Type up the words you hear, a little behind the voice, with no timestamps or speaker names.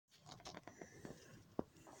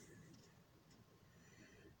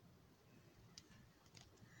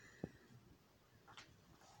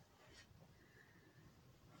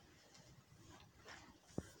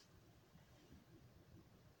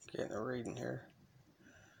Getting a reading here.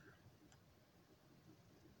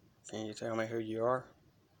 Can you tell me who you are?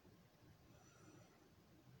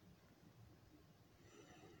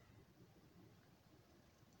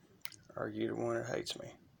 Are you the one that hates me?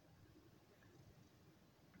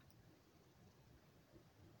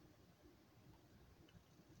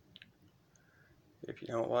 If you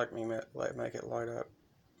don't like me, make it light up.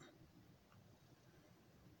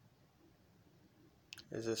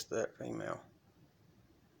 Is this that female?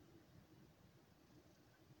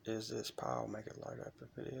 Is this Paul? Make it light up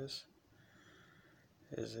if it is.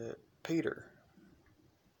 Is it Peter?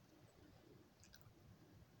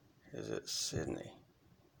 Is it Sydney?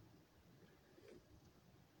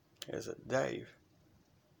 Is it Dave?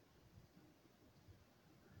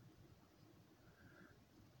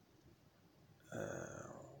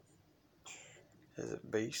 Is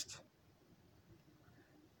it Beast?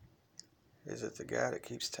 Is it the guy that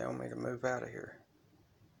keeps telling me to move out of here?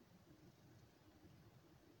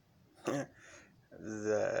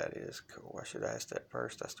 That is cool. I should ask that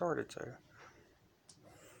first. I started to.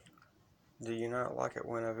 Do you not like it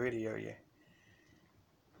when I video you?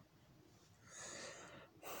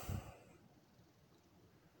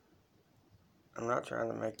 I'm not trying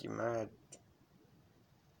to make you mad.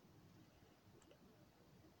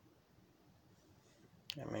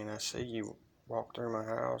 I mean, I see you walk through my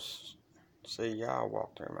house. See y'all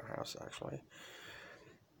walk through my house, actually.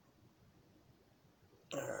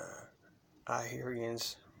 I hear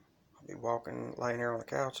yous. I'll be walking, laying here on the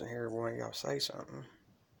couch and hear one of y'all say something.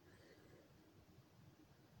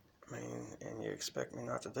 I mean, and you expect me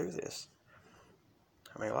not to do this.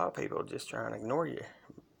 I mean, a lot of people just try and ignore you.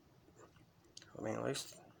 I mean, at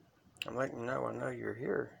least I'm letting you know I know you're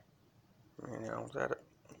here. You know, that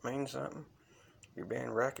means something. You're being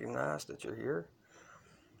recognized that you're here.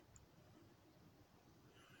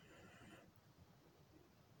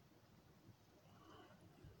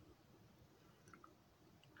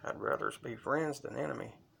 I'd rather us be friends than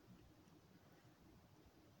enemy.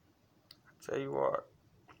 I tell you what,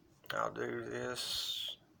 I'll do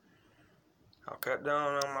this. I'll cut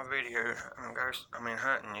down on my video.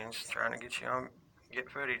 Hunting you, trying to get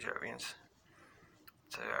footage of you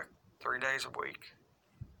to 3 days a week,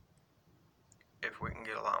 if we can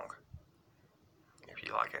get along. If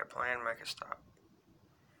you like that plan, make it stop.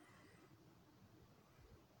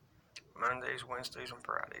 Mondays, Wednesdays, and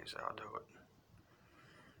Fridays, I'll do it.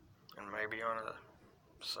 And maybe on a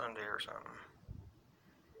Sunday or something.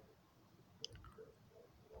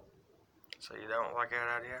 So you don't like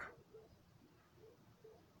that idea?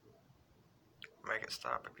 Make it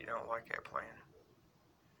stop if you don't like that plan.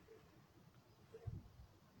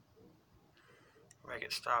 Make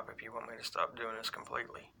it stop if you want me to stop doing this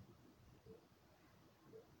completely.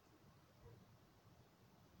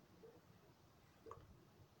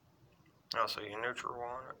 Oh, so you're neutral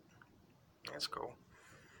on it? That's cool.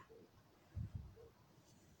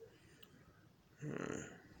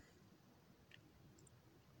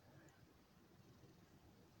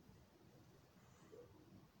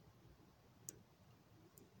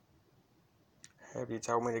 Have you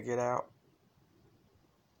told me to get out?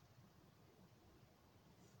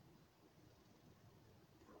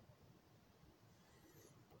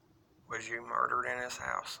 Was you murdered in this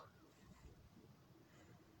house?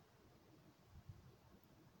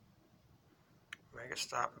 Make it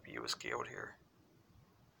stop if you was killed here.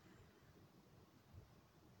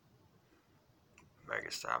 Make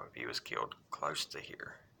it stop if you was killed close to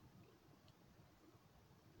here.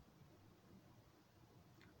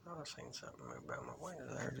 Oh, I seen something move by my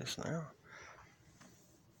window there just now.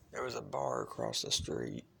 There was a bar across the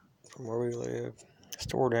street from where we live. It's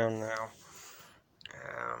tore down now.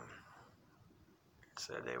 It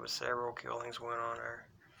said there was several killings went on there.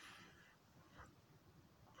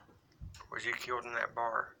 Was you killed in that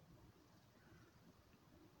bar?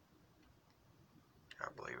 I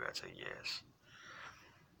believe that's a yes.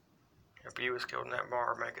 If you was killed in that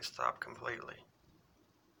bar, make it stop completely.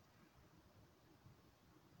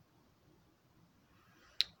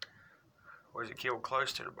 Was you killed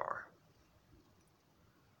close to the bar?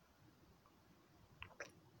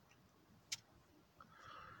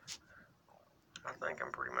 I think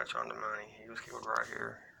I'm pretty much on the money. He was killed right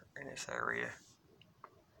here in this area.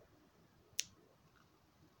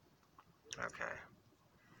 Okay.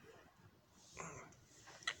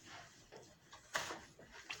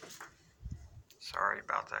 Sorry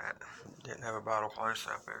about that. Didn't have a bottle close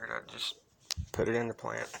up there. I just put it in the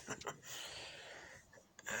plant.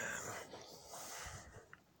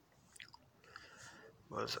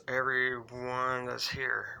 Was everyone that's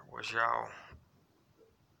here, was y'all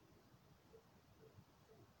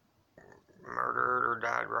murdered or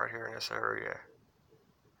died right here in this area.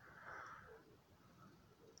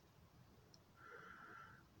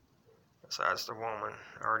 Besides the woman,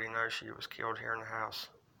 I already know she was killed here in the house.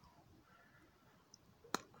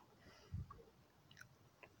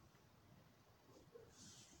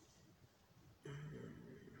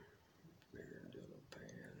 Bigger little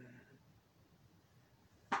pan.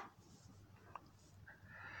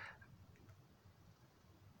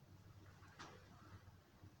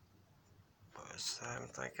 I'm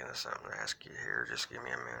thinking of something to ask you here. Just give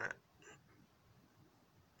me a minute.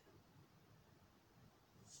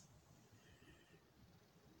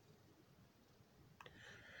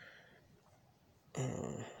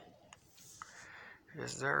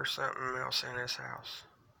 Is there something else in this house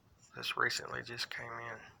that's recently just came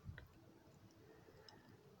in?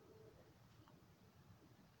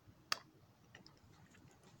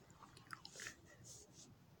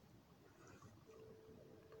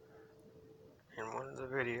 In one of the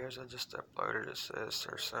videos I just uploaded, it says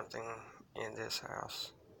there's something in this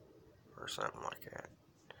house or something like that.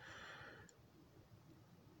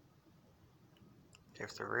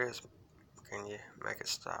 If there is, can you make it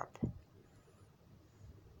stop?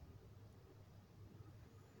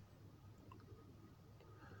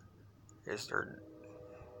 Is there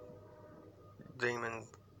demon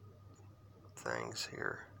things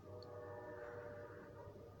here?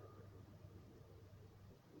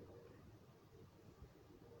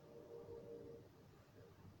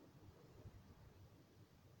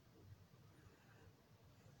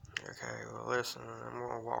 Okay, well listen, I'm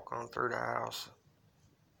going to walk on through the house.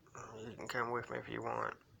 You can come with me if you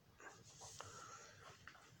want.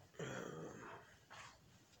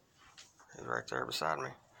 He's right there beside me.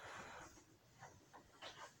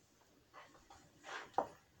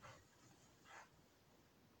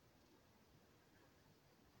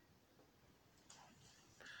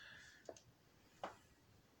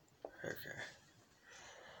 Okay.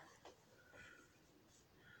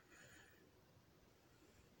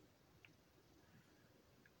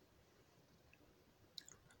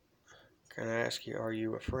 Can I ask you, are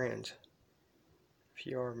you a friend? If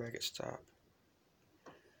you are, make it stop.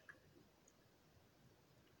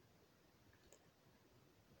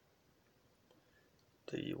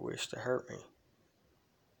 Do you wish to hurt me?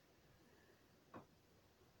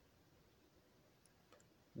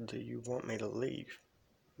 Do you want me to leave?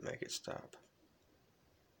 Make it stop.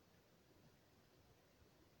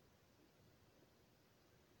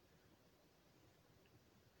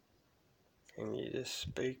 Can you just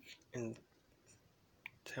speak and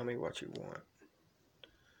tell me what you want?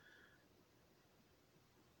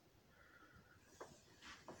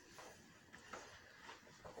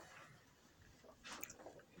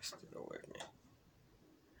 Still with me.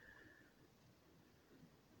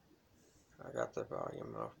 I got the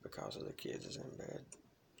volume off because of the kids is in bed.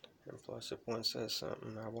 And plus, if one says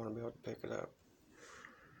something, I want to be able to pick it up.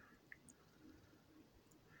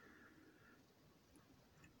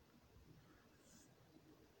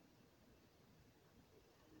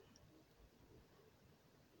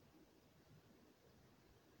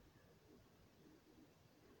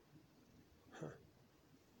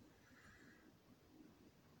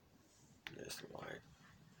 Just light.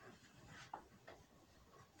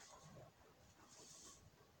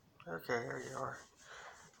 Okay, here you are.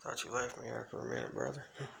 Thought you left me there for a minute, brother.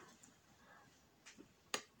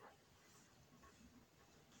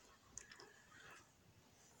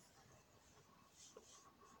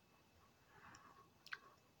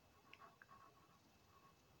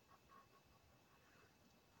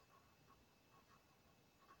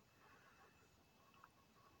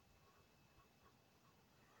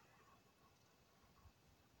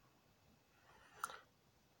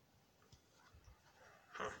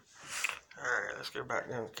 Alright, let's go back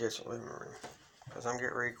down to the kitchen living room. Because I'm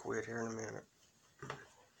getting ready to quit here in a minute.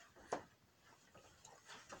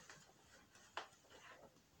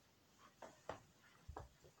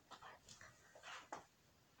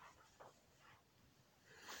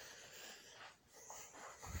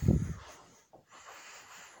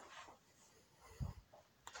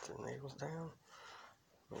 Put the needles down.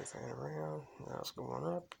 We fan around. Now it's going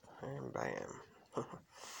up. And bam.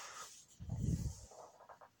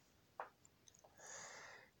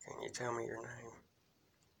 Can you tell me your name?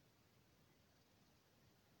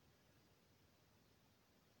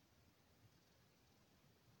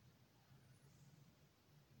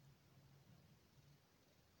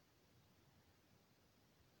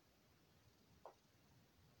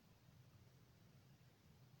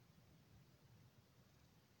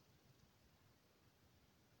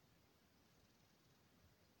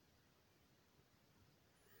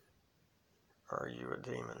 Are you a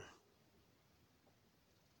demon?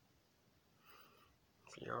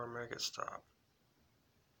 PR, make it stop.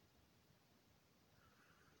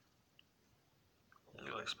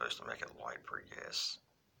 Usually supposed to make it light for yes.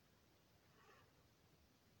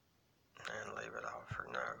 And leave it off for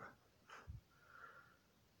no.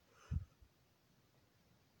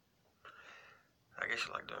 I guess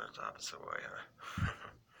you like doing it the opposite way, huh?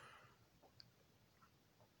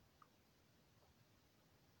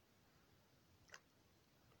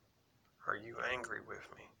 Are you angry with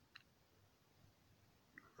me?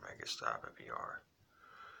 Make it stop if you are.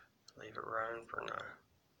 Leave it running for no.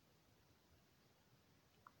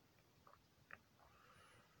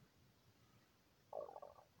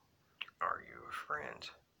 Are you a friend?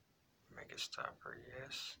 Make it stop for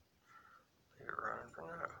yes. Leave it running for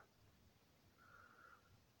no.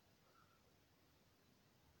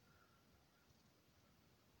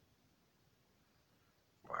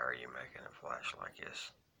 Why are you making it flash like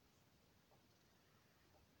this?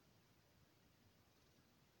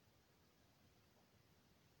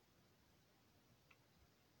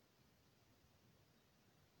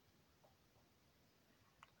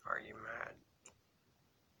 Are you mad?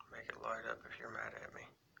 Make it light up if you're mad at me.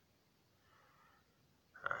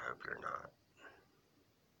 I hope you're not.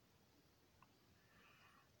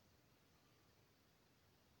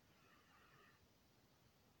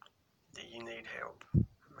 Do you need help?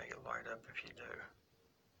 Make it light up if you do.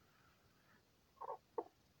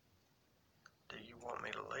 Do you want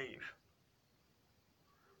me to leave?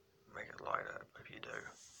 Make it light up if you do.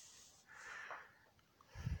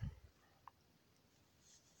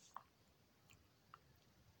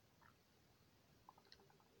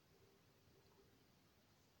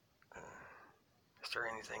 Is there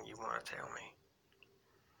anything you want to tell me?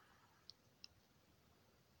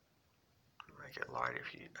 Make it light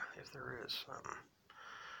if there is something.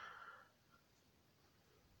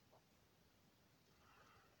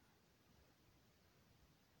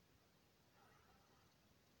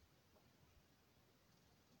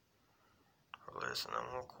 Well, listen, I'm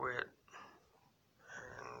gonna quit,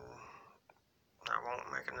 and I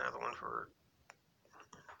won't make another one for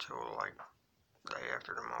till like day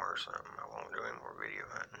after tomorrow or something. I won't do any more video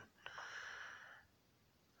hunting.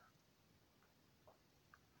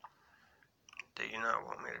 Do you not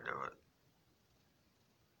want me to do it?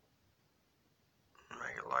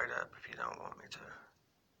 Make it light up if you don't want me to.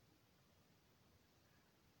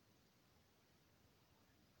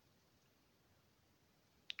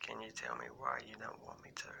 Can you tell me why you don't want me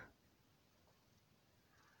to?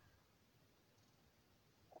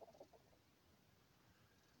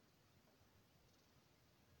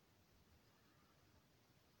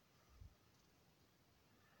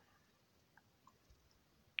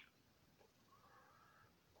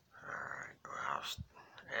 Alright, well,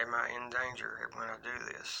 am I in danger when I do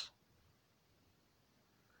this?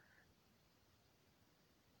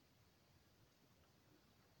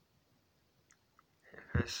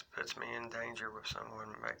 If this puts me in danger with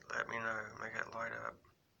someone, let me know. Make it light up.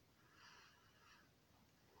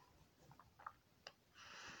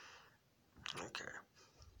 Okay.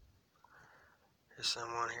 Is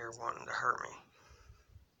someone here wanting to hurt me?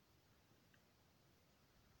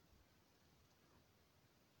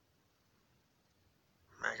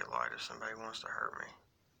 Make it light if somebody wants to hurt me.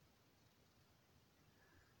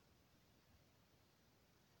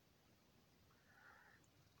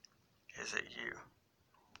 Is it you?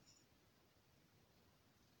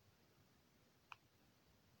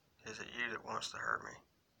 Is it you that wants to hurt me?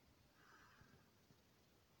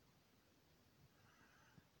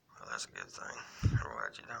 Well, that's a good thing. I'm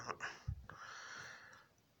glad you don't.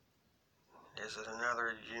 Is it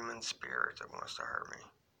another human spirit that wants to hurt me?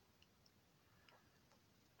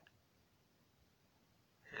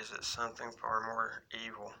 Is it something far more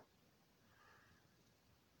evil?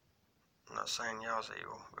 I'm not saying y'all's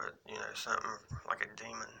evil, but something like a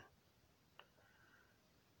demon.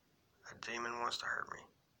 A demon wants to hurt me.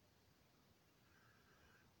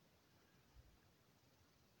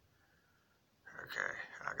 Okay,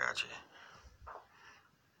 I got you.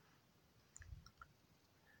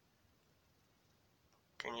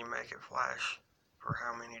 Can you make it flash for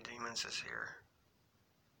how many demons is here?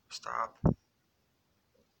 Stop.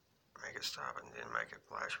 Make it stop and then make it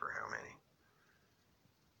flash for how many?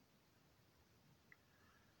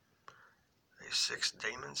 These 6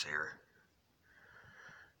 demons here.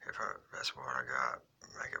 That's what I got,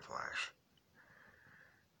 make it flash.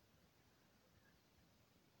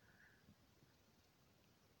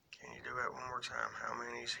 Can you do it one more time? How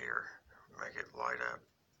many's here? Make it light up.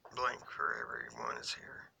 Blink for everyone that's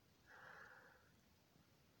here.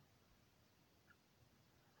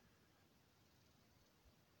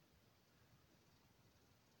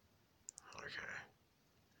 Okay.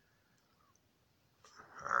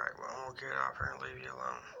 gonna get off here and leave you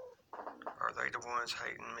alone? Are they the ones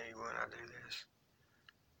hating me when I do this?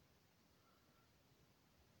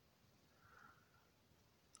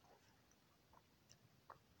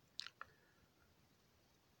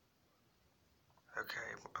 Okay,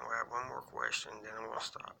 I'll have one more question, then I'm gonna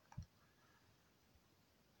stop.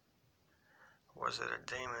 Was it a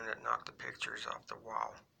demon that knocked the pictures off the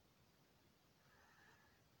wall?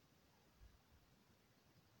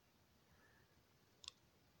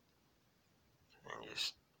 And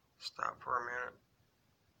just stop for a minute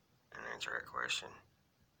and answer that question.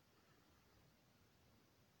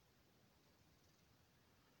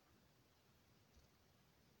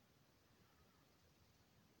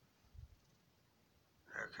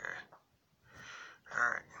 Okay.